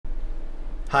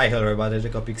Hi, hello everybody,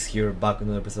 Jacobix here, back with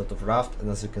another episode of Raft,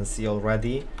 and as you can see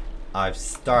already, I've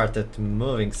started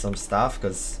moving some stuff,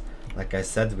 because, like I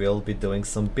said, we'll be doing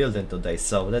some building today,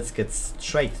 so let's get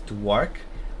straight to work.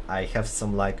 I have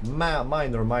some like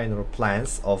minor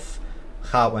plans of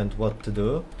how and what to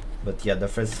do, but yeah, the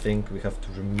first thing, we have to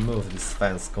remove this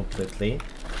fence completely,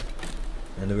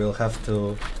 and we'll have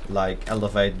to like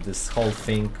elevate this whole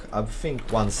thing, I think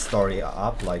 1 story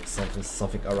up, like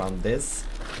something around this,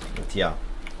 but yeah.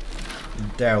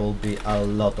 There will be a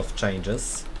lot of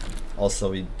changes.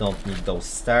 Also, we don't need those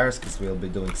stairs because we'll be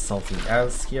doing something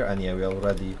else here, and yeah, we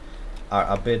already are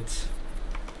a bit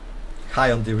high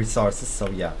on the resources, so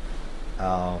yeah,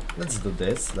 let's do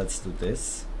this.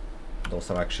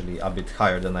 Those are actually a bit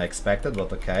higher than I expected,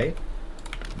 but okay.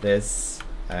 This,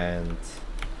 and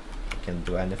I can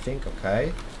do anything,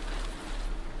 okay.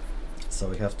 So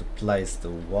we have to place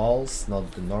the walls,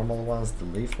 not the normal ones, the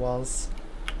leaf ones.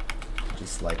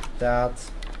 Just like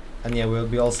that. And yeah, we'll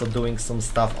be also doing some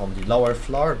stuff on the lower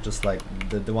floor, just like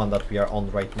the one that we are on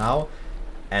right now.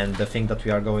 And the thing that we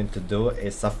are going to do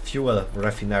is a fuel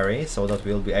refinery, so that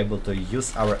we'll be able to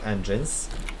use our engines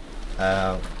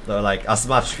like as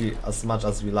much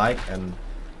as we like, and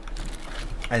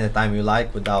anytime you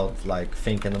like, without like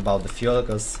thinking about the fuel,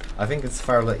 because I think it's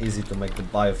fairly easy to make the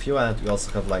biofuel, and we also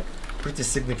have like pretty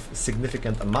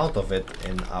significant amount of it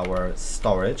in our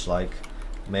storage, like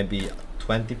maybe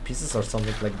 20 pieces or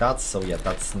something like that, so yeah,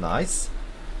 that's nice.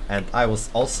 And I was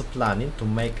also planning to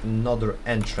make another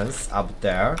entrance up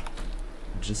there,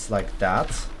 just like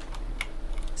that.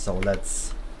 So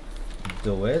let's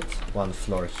do it. 1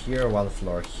 floor here, 1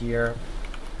 floor here,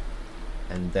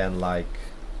 and then like,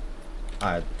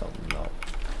 I don't know,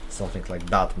 something like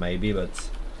that maybe, but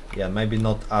yeah, maybe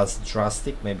not as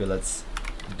drastic. Maybe let's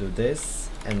do this,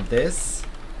 and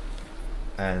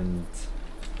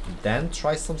then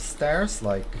try some stairs,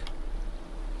 like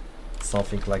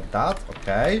something like that.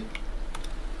 Okay,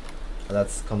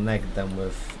 let's connect them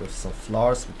with some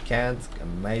floors. We can't.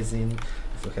 Amazing.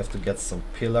 So we have to get some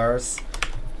pillars,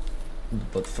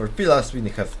 but for pillars we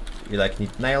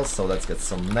need nails, so let's get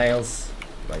some nails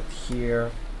right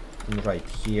here and right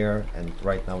here, and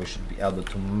right now we should be able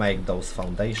to make those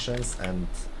foundations. And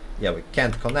yeah, we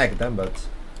can't connect them, but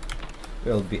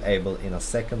we'll be able in a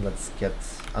second. Let's get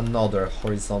another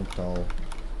horizontal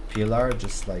pillar,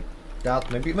 just like that.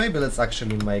 Maybe let's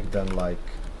actually make them like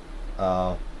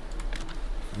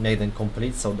made and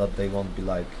complete, so that they won't be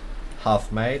like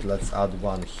half made. Let's add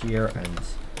 1 here and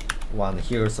 1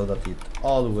 here, so that it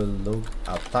all will look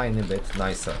a tiny bit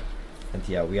nicer. And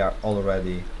yeah, we are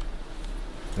already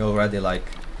like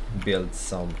built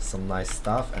some nice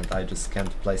stuff, and I just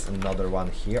can't place another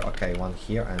 1 here. Okay, 1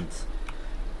 here, and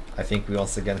I think we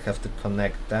once again have to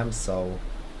connect them, so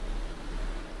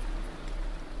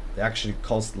they actually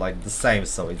cost like the same,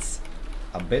 so it's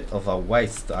a bit of a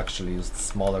waste to actually use the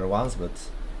smaller ones, but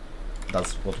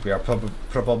that's what we are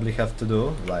probably have to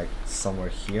do, like somewhere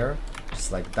here,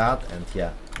 just like that. And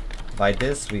yeah, by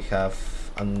this we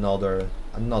have another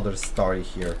story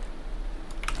here,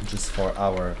 just for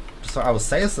our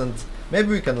sales, and maybe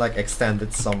we can like extend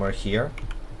it somewhere here.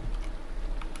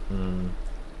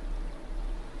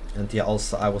 And yeah,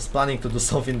 also I was planning to do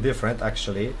something different,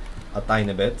 actually, a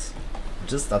tiny bit,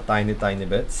 just a tiny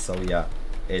bit. So yeah,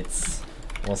 it's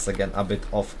once again a bit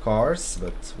off course,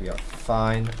 but we are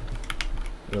fine.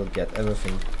 We'll get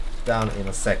everything done in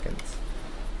a second.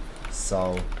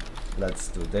 So let's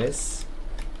do this.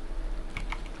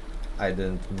 I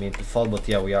didn't mean to fall, but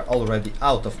yeah, we are already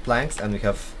out of planks, and we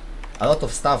have a lot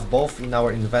of stuff both in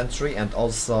our inventory and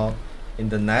also in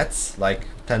the nets, like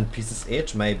 10 pieces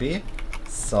each maybe.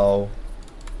 So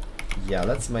yeah,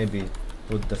 let's maybe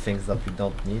put the things that we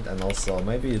don't need, and also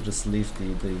maybe just leave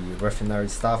the refinery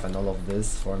stuff and all of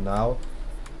this for now,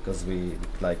 because we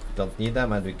like don't need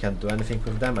them and we can't do anything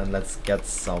with them. And let's get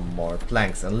some more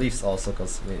planks and leaves also,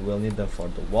 because we will need them for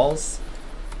the walls.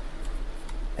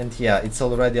 And yeah, it's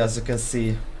already, as you can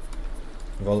see,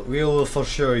 well, we will for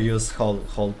sure use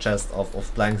whole chest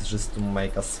of planks just to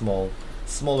make a small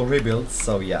rebuild.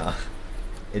 So yeah,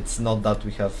 it's not that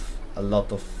we have a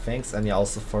lot of things. And I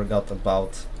also forgot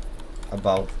about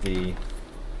the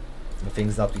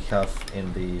things that we have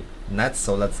in the nets,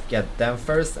 so let's get them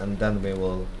first, and then we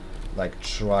will like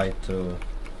try to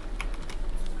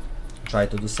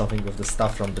do something with the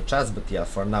stuff from the chest. But yeah,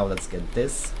 for now let's get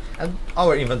this, and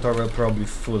our inventory will probably be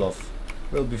full of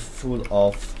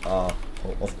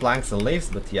planks and leaves.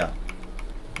 But yeah,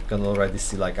 you can already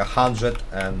see like 100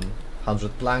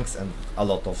 planks and a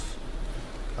lot of,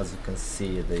 as you can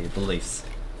see, the leaves.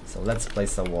 So let's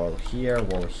place a wall here,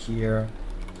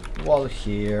 wall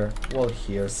here,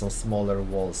 some smaller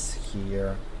walls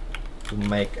here to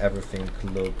make everything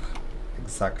look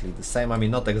exactly the same. I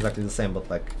mean, not exactly the same, but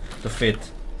like to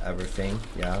fit everything,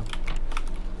 yeah.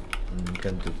 We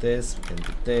can do this, we can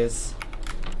do this,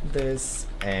 this,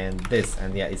 and this,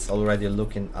 and yeah, it's already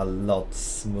looking a lot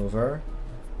smoother.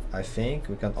 I think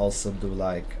we can also do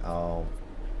like, I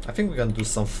think we can do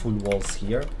some full walls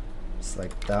here, just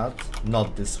like that.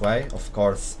 Not this way, of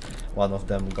course. One of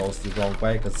them goes the wrong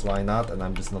way, because why not? And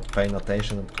I'm just not paying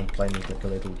attention and complaining like a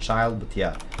little child. But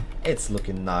yeah, it's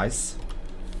looking nice.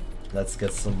 Let's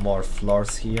get some more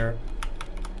floors here.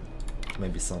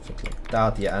 Maybe something like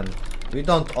that. Yeah, and we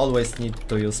don't always need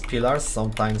to use pillars.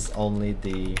 Sometimes only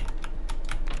the,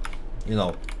 you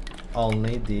know,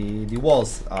 only the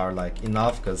walls are like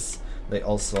enough, because they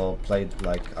also played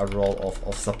like a role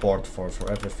of support for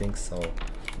everything, so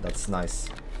that's nice.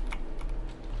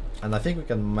 And I think we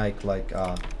can make like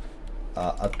a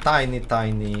tiny,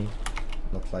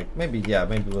 not like, maybe, yeah,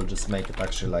 maybe we'll just make it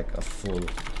actually like a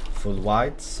full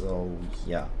white. So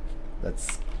yeah,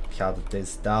 let's cut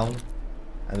this down,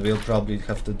 and we'll probably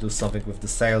have to do something with the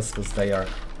sails, because they are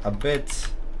a bit,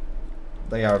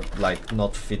 they are like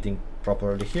not fitting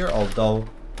properly here, although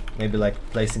maybe like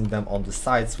placing them on the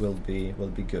sides will be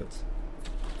good.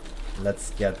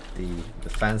 Let's get the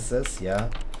fences,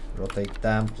 yeah, rotate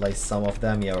them, place some of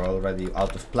them. Yeah, we're already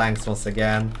out of planks once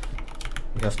again.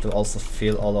 We have to also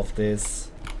fill all of this,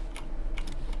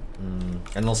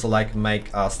 and also like make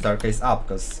a staircase up,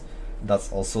 because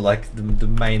that's also like the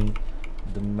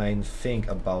main thing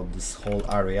about this whole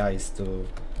area is to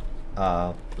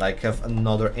like have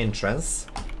another entrance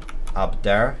up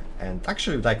there. And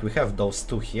actually, like, we have those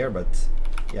two here, but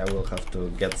yeah, we'll have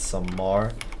to get some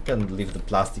more. We can leave the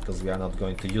plastic, because we are not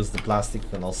going to use the plastic. We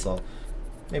can also,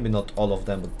 maybe not all of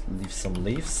them, but leave some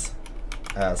leaves,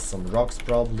 some rocks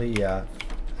probably, yeah.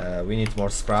 We need more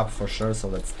scrap for sure, so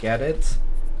let's get it.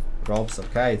 Ropes,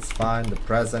 okay, it's fine. The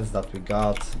presents that we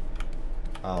got,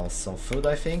 some food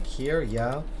I think here,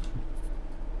 yeah.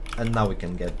 And now we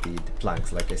can get the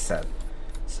planks, like I said.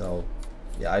 So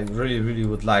yeah, I really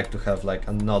would like to have like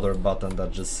another button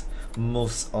that just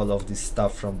moves all of this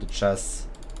stuff from the chest.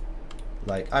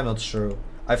 Like, I'm not sure.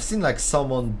 I've seen like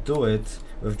someone do it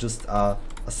with just a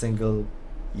single,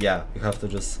 yeah, you have to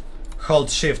just hold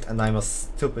shift, and I'm a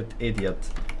stupid idiot.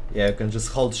 Yeah, you can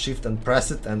just hold shift and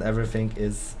press it, and everything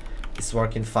is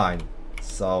working fine.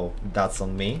 So that's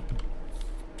on me,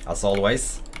 as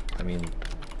always. I mean,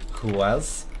 who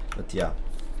else? But yeah,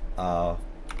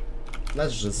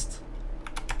 let's just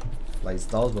place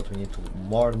those, but we need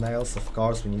more nails, of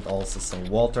course. We need also some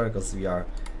water, because we are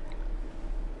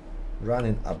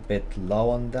running a bit low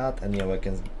on that. And yeah, we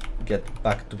can get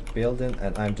back to building,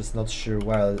 and I'm just not sure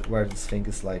where this thing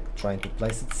is like trying to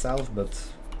place itself, but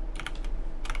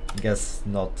I guess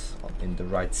not in the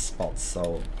right spot.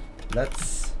 So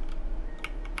let's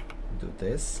do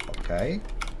this, okay,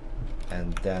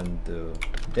 and then do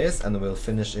this, and we'll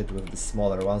finish it with the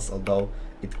smaller ones, although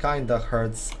it kinda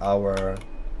hurts our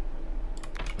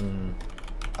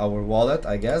wallet,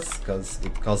 I guess, because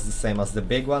it costs the same as the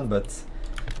big one, but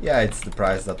yeah, it's the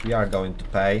price that we are going to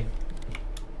pay.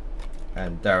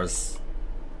 And there's...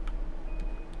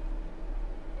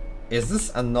 Is this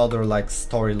another like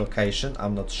story location?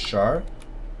 I'm not sure.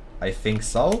 I think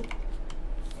so.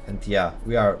 And yeah,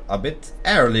 we are a bit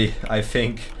early, I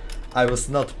think. I was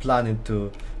not planning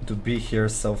to be here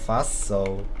so fast,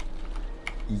 so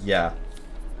yeah,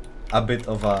 a bit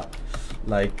of a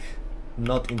like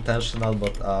not intentional,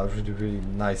 but a really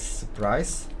nice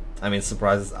surprise. I mean,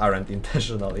 surprises aren't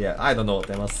intentional. Yeah, I don't know what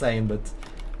I'm saying, but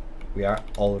we are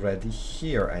already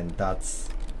here, and that's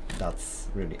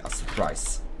really a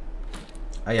surprise.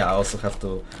 Yeah, I also have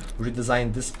to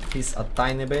redesign this piece a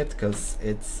tiny bit, because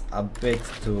it's a bit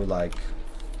too like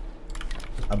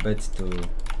too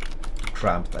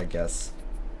cramped, I guess.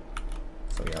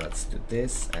 So yeah, let's do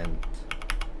this and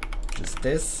just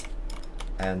this,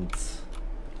 and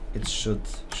it should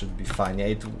be fine. Yeah,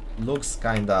 it looks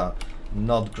kinda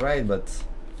not great, but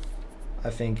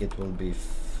I think it will be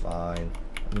fine.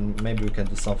 I mean, maybe we can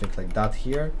do something like that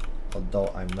here,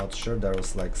 although I'm not sure. There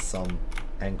was like some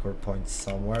anchor point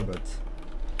somewhere, but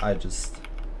I just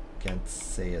can't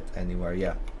see it anywhere.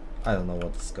 Yeah, I don't know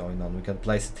what's going on. We can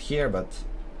place it here, but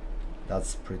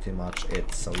that's pretty much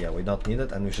it. So yeah, we don't need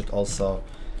it, and we should also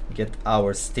get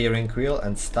our steering wheel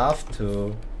and stuff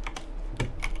to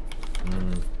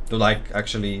like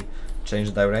actually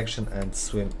change direction and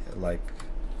swim, like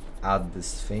add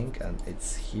this thing, and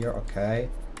it's here. Okay,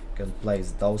 we can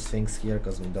place those things here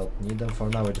because we don't need them for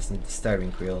now. We just need the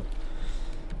steering wheel.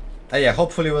 Yeah,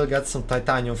 hopefully we'll get some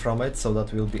titanium from it, so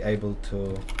that we'll be able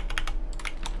to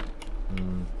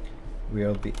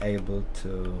we'll be able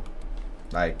to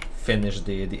like finish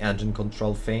the engine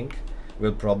control thing.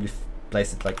 We'll probably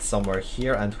place it like somewhere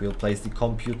here, and we'll place the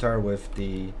computer with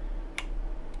the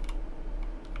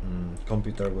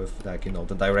like, you know,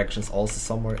 the directions also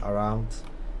somewhere around,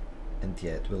 and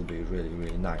yeah, it will be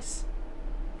really nice.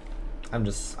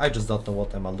 I just don't know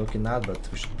what am I looking at, but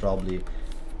we should probably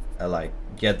like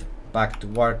get back to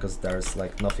work, because there's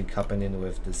like nothing happening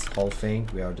with this whole thing.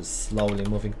 We are just slowly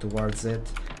moving towards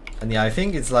it. And yeah, I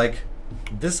think it's like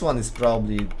this one is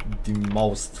probably the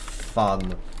most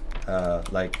fun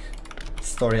like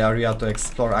story area to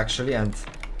explore actually, and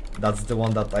that's the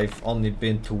one that I've only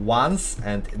been to once,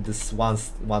 and this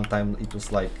one time it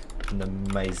was like an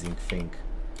amazing thing.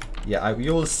 Yeah,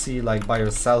 you will see like by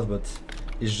yourself, but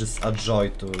it's just a joy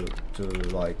to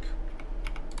like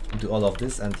do all of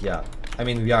this. And yeah, I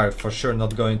mean, we are for sure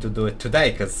not going to do it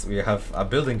today, because we have a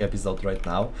building episode right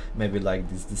now. Maybe like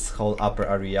this whole upper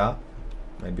area,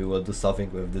 maybe we'll do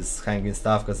something with this hanging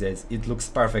stuff, because yeah, it looks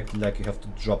perfectly like you have to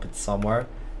drop it somewhere.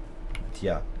 But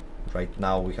yeah, right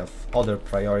now we have other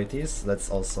priorities. Let's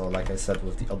also, like I said,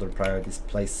 with the other priorities,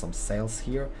 place some sails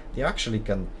here. You actually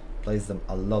can place them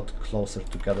a lot closer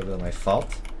together than I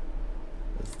thought.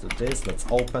 Let's do this. Let's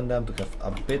open them to have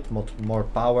a bit more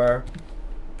power,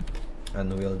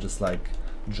 and we'll just like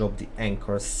drop the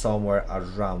anchor somewhere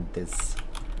around this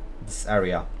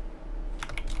area.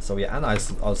 So yeah, and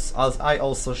I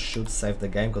also should save the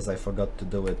game, because I forgot to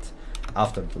do it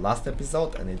after the last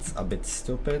episode, and it's a bit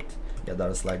stupid. Yeah,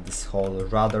 there's like this whole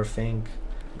rudder thing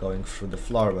going through the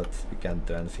floor, but we can't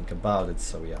do anything about it.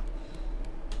 So yeah,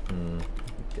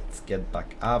 let's get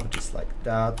back up just like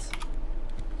that.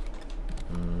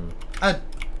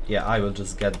 Yeah, I will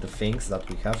just get the things that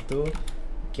we have to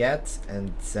get,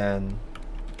 and then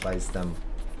place them,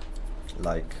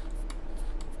 like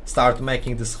start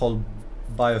making this whole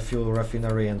biofuel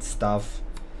refinery and stuff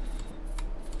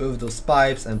with those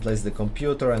pipes, and place the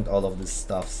computer and all of this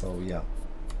stuff. So yeah,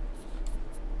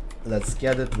 let's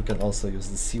get it. We can also use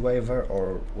the sea waver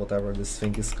or whatever this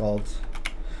thing is called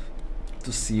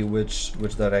to see which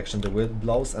direction the wind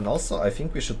blows. And also I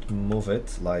think we should move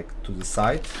it like to the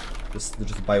side,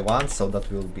 just by one, so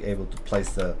that we'll be able to place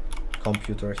the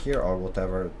computer here or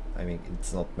whatever. I mean,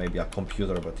 it's not maybe a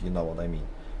computer, but you know what I mean.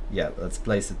 Yeah, let's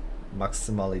place it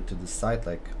maximally to the side,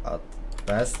 like at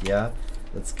best. Yeah,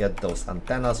 let's get those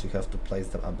antennas. We have to place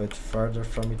them a bit further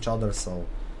from each other, so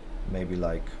maybe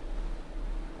like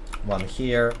one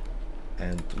here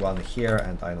and one here,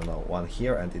 and I don't know, one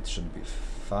here, and it should be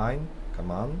fine. Come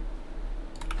on,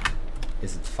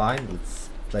 is it fine? Let's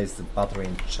place the battery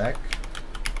in check.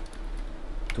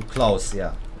 Too close,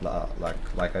 yeah,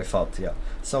 like I thought. Yeah,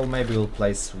 so maybe we'll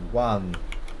place one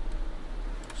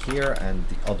here and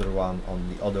the other one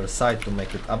on the other side to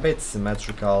make it a bit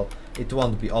symmetrical. It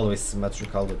won't be always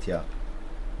symmetrical, but yeah.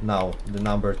 Now the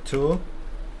number 2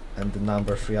 and the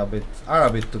number 3 are a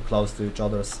bit too close to each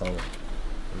other, so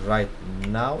right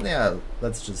now, yeah,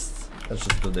 let's just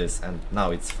do this, and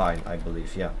now it's fine, I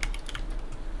believe. Yeah.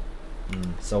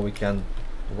 So we can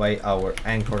weigh our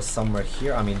anchor somewhere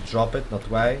here. I mean, drop it, not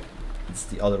weigh. It's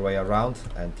the other way around,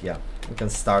 and yeah, we can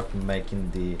start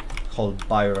making the whole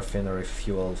biorefinery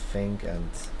fuel thing. And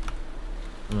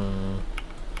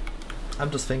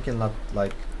I'm just thinking that,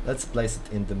 like, let's place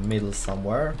it in the middle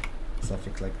somewhere,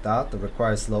 something like that. It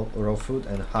requires raw food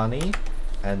and honey,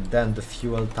 and then the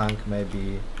fuel tank,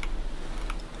 maybe,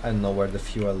 I don't know where the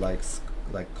fuel like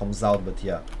comes out, but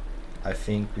yeah, I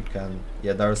think we can.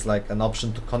 Yeah, there's like an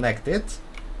option to connect it.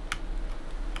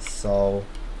 So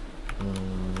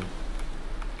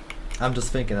I'm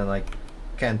just thinking, and I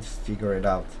can't figure it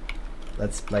out.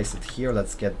 Let's place it here.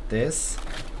 Let's get this.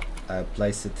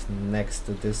 Place it next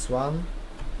to this one,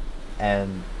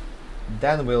 and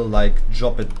then we'll like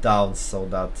drop it down so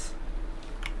that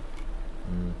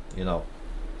you know,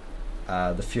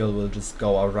 the fuel will just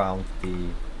go around the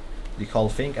whole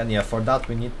thing. And yeah, for that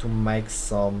we need to make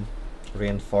some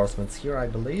reinforcements here, I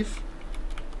believe,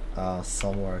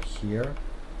 somewhere here.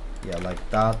 Yeah, like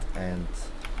that and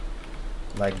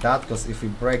like that, because if we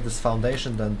break this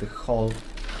foundation, then the whole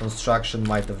construction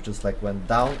might have just like went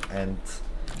down. And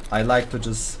I like to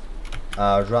just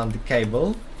run the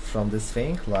cable from this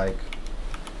thing, like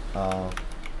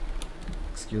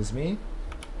excuse me,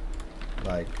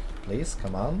 like, please,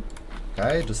 come on.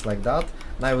 Okay, just like that.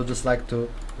 And I would just like to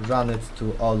run it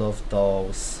to all of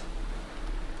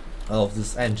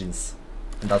these engines,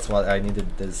 and that's why I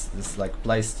needed this like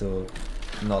place to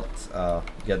not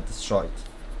get destroyed.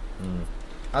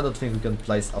 I don't think we can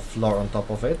place a floor on top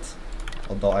of it,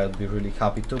 although I would be really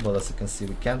happy to, but as you can see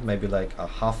we can't. Maybe like a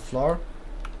half floor,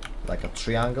 like a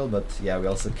triangle, but yeah, we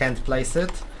also can't place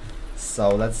it. So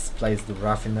let's place the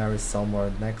raffinery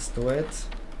somewhere next to it.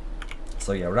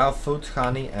 So yeah, raw food,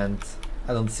 honey, and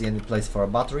I don't see any place for a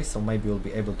battery, so maybe we'll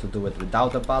be able to do it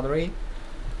without a battery.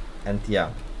 And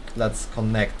yeah, let's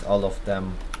connect all of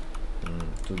them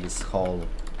to this whole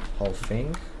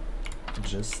thing,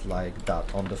 just like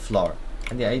that on the floor.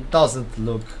 And yeah, it doesn't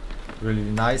look really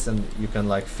nice, and you can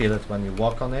like feel it when you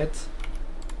walk on it,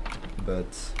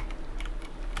 but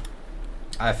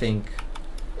I think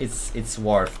it's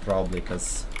worth probably,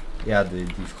 because yeah, the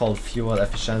whole fuel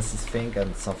efficiency thing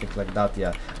and something like that.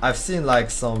 Yeah, I've seen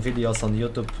like some videos on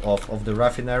YouTube of the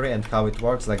raffinery and how it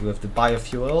works, like with the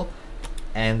biofuel,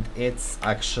 and it's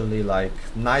actually like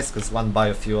nice because one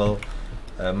biofuel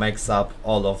makes up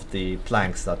all of the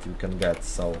planks that you can get.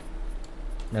 So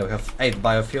now we have 8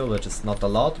 biofuel, which is not a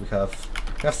lot. We have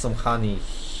some honey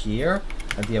here,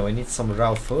 and yeah, we need some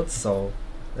raw food, so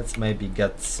let's maybe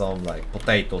get some like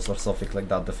potatoes or something like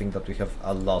that, the thing that we have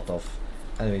a lot of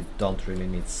and we don't really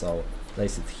need. So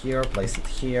place it here,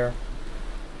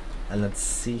 and let's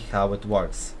see how it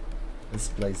works. Let's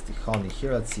place the honey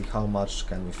here. Let's see how much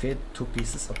can we fit. 2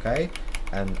 pieces, okay,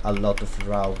 and a lot of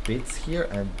raw bits here,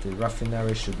 and the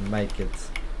raffinery should make it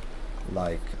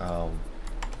like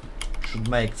should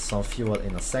make some fuel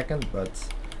in a second. But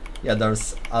yeah,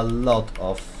 there's a lot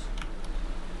of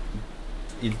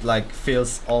it, like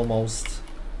feels almost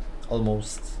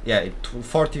yeah,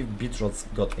 40 beetroots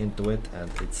got into it, and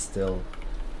it's still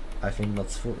I think not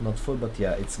full, but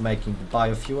yeah, it's making the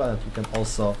biofuel, and we can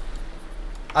also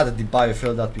add the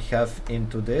biofuel that we have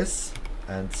into this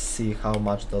and see how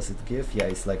much does it give. Yeah,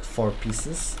 it's like 4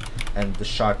 pieces, and the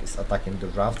shark is attacking the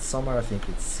raft somewhere. I think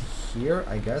it's here,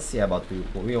 I guess. Yeah, but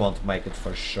we won't make it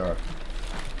for sure.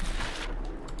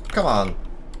 Come on.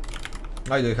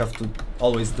 Why do you have to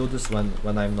always do this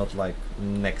when I'm not like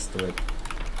next to it?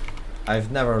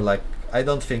 I've never like, I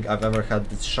don't think I've ever had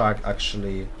this shark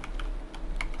actually.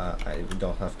 We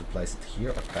don't have to place it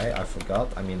here. Okay, I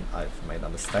forgot. I mean, I've made a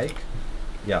mistake.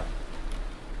 Yeah,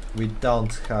 we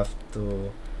don't have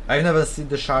to. I've never seen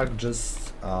the shark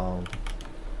just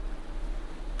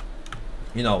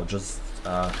you know, just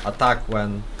attack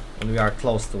when we are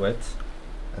close to it.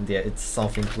 And yeah, it's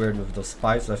something weird with those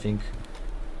pipes. I think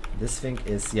this thing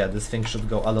is, yeah, this thing should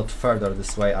go a lot further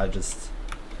this way. I've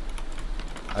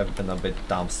been a bit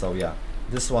dumb. So yeah,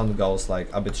 this one goes like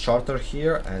a bit shorter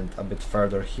here and a bit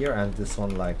further here, and this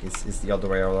one like is the other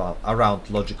way around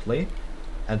logically.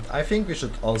 And I think we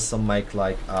should also make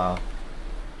like a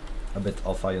bit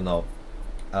of a, you know,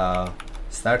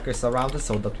 staircase around it,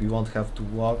 so that we won't have to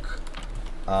walk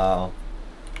on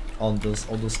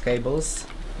those cables.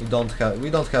 We don't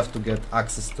have to get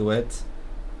access to it.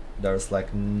 There's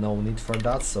like no need for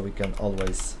that, so we can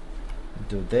always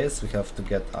do this. We have to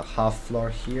get a half floor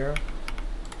here,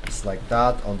 just like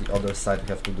that. On the other side we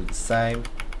have to do the same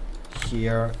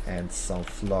here, and some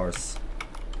floors,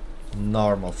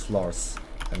 normal floors,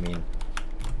 I mean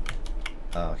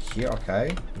here.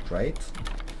 Okay, great.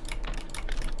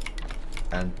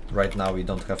 And right now we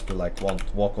don't have to like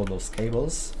walk on those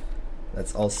cables.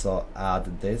 Let's also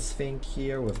add this thing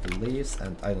here with the leaves,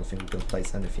 and I don't think we can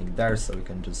place anything there, so we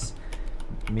can just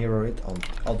mirror it on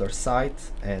the other side,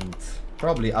 and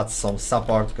probably add some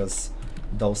support, because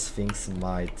those things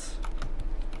might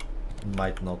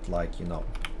not like, you know,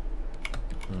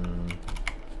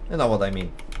 you know what I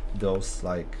mean. Those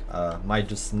like might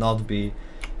just not be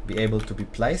able to be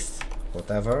placed,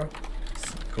 whatever.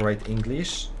 It's great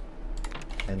English.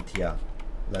 And yeah,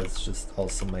 let's just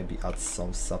also maybe add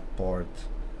some support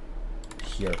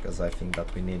here, because I think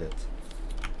that we need it.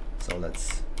 So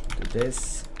let's do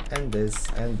this and this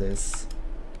and this,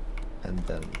 and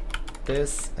then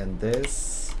this and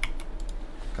this.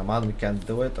 Come on, we can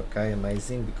do it. Okay,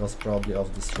 amazing, because probably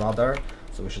of this rudder.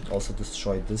 So we should also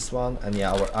destroy this one. And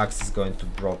yeah, our axe is going to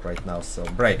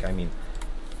break, I mean.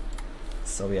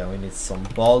 So yeah, we need some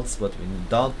bolts, but we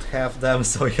don't have them,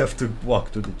 so we have to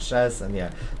walk to the chest. And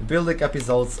yeah, the building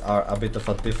episodes are a bit of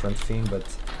a different thing, but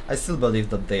I still believe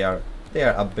that they are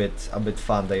a bit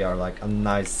fun. They are like a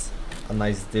nice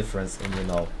difference in, you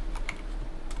know,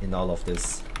 in all of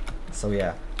this. So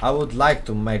yeah, I would like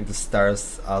to make the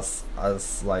stairs as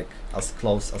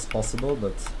close as possible,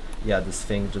 but yeah, this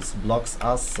thing just blocks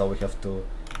us, so we have to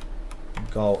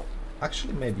go.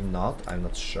 Actually, maybe not, I'm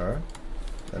not sure.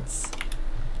 Let's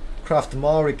craft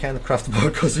more. We can craft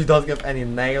more because we don't have any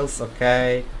nails.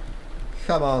 Okay,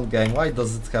 come on game, why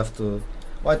does it have to,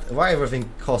 why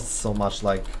everything costs so much?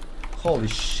 Like, holy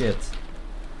shit,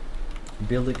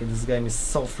 building in this game is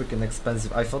so freaking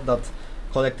expensive. I thought that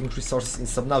collecting resources in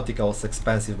Subnautica was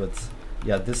expensive, but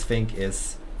yeah, this thing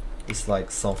is it's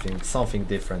like something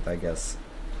different, I guess.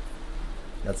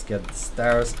 Let's get the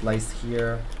stairs placed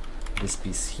here, this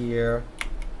piece here,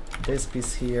 this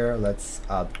piece here. Let's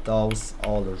add those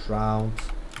all around,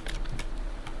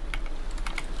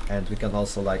 and we can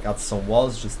also like add some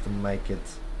walls just to make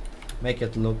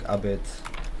it look a bit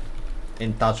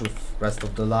in touch with rest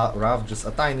of the raft. Just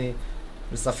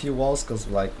a few walls, because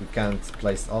like we can't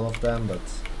place all of them, but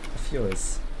a few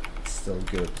is still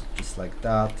good. Just like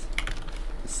that.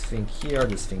 This thing here,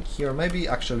 this thing here. Maybe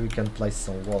actually we can place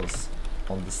some walls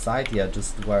on the side. Yeah,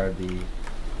 just where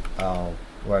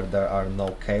there are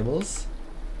no cables.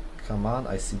 Come on,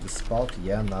 I see the spot.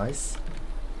 Yeah, nice.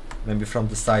 Maybe from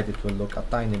the side it will look a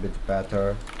tiny bit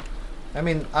better. I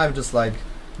mean, I'm just like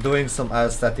doing some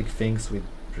aesthetic things with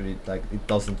really, like, it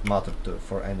doesn't matter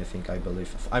for anything, I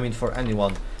believe. I mean, for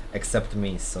anyone except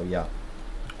me, so yeah.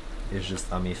 It's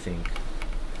just a me thing.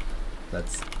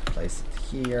 Let's place it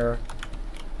here.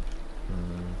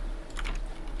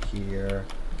 Here.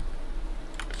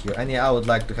 Here. And yeah, I would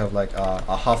like to have like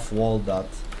a half wall that,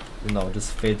 you know,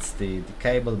 just fits the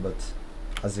cable, but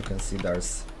as you can see,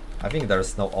 I think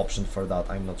there's no option for that.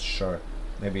 I'm not sure.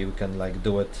 Maybe we can like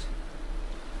do it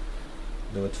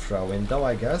through a window,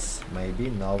 I guess. Maybe.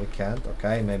 No, we can't.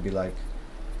 Okay, maybe like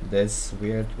this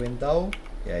weird window.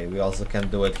 Yeah, we also can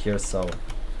do it here, so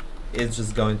it's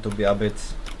just going to be a bit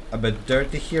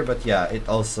dirty here, but yeah, it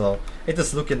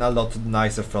is looking a lot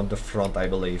nicer from the front, I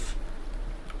believe.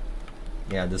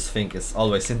 Yeah, this thing is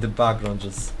always in the background,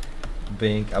 just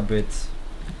being a bit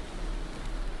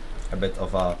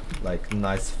of a like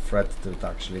nice threat to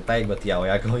actually take. But yeah, we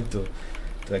are going to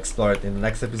explore it in the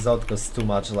next episode, because too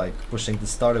much like pushing the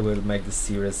story will make the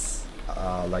series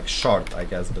like short, I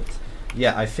guess. But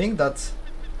yeah, I think that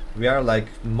we are like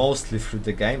mostly through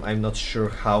the game. I'm not sure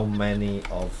how many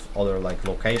of other like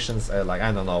locations, like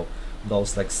I don't know,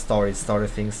 those like story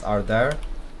things are there.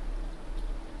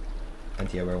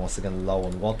 And yeah, we're once again low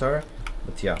on water,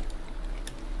 but yeah,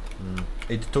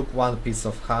 it took one piece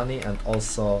of honey and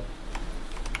also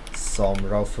some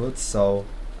raw food, so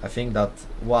I think that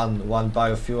one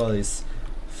biofuel is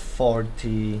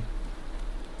 40,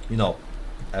 you know,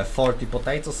 40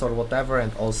 potatoes or whatever,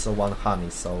 and also one honey,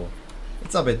 so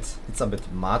it's a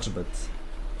bit much, but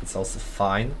it's also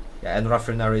fine. Yeah, and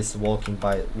refinery is working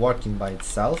by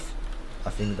itself. I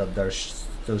think that there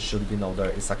still should be there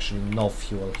is actually no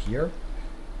fuel here.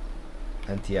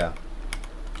 And yeah,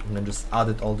 I'm gonna just add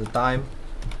it all the time,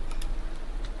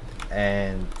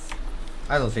 and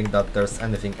I don't think that there's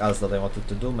anything else that I wanted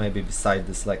to do, maybe beside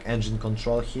this like engine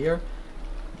control here.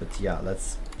 But yeah,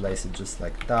 let's place it just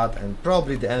like that, and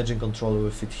probably the engine control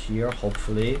will fit here,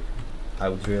 hopefully. I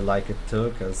would really like it too,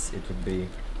 because it would be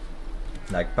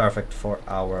like perfect for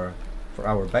our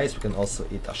base. We can also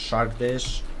eat a shark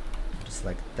dish, just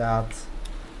like that.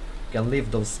 We can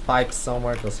leave those pipes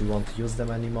somewhere, because we won't use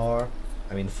them anymore.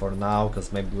 I mean, for now,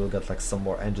 because maybe we'll get like some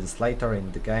more engines later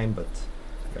in the game, but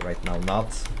yeah, right now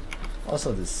not.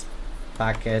 Also this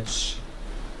package.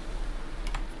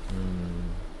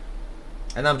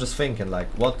 And I'm just thinking like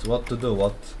what to do,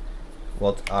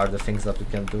 what are the things that we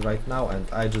can do right now, and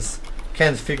I just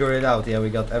can't figure it out. Yeah, we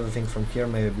got everything from here,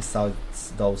 maybe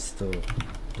besides those two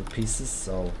pieces,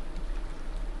 so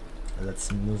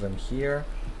let's move them here.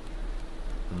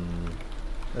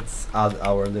 Let's add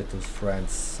our little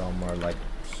friends somewhere like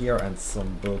here, and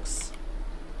some books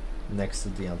next to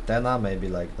the antenna. Maybe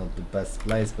like not the best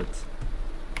place, but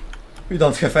we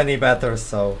don't have any better,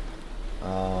 so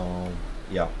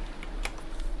yeah.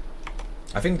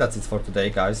 I think that's it for today,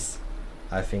 guys.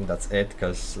 I think that's it,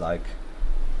 because like,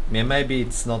 I mean, maybe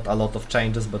it's not a lot of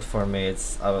changes, but for me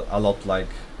it's a lot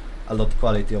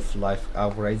quality of life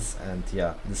upgrades. And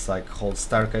yeah, this like whole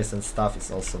staircase and stuff is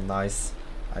also nice,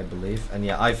 I believe. And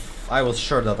yeah, I was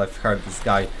sure that I've heard this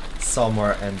guy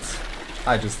somewhere, and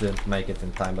I just didn't make it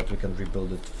in time, but we can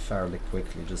rebuild it fairly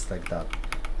quickly, just like that.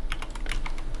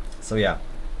 So yeah,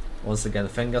 once again,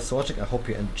 thank you guys for watching. I hope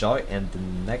you enjoy, and the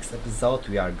next episode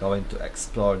we are going to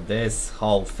explore this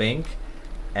whole thing,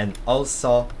 and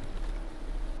also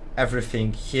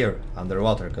everything here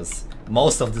underwater, because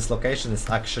most of this location is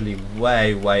actually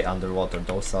way underwater.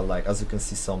 Those are like, as you can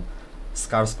see, some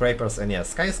skyscrapers, and yeah,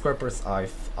 skyscrapers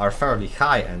are fairly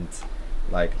high, and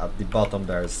like at the bottom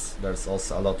there's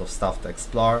also a lot of stuff to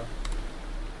explore.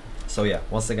 So yeah,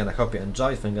 once again, I hope you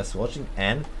enjoyed. Thank you guys for watching,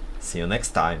 and see you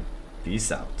next time.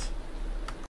 Peace out.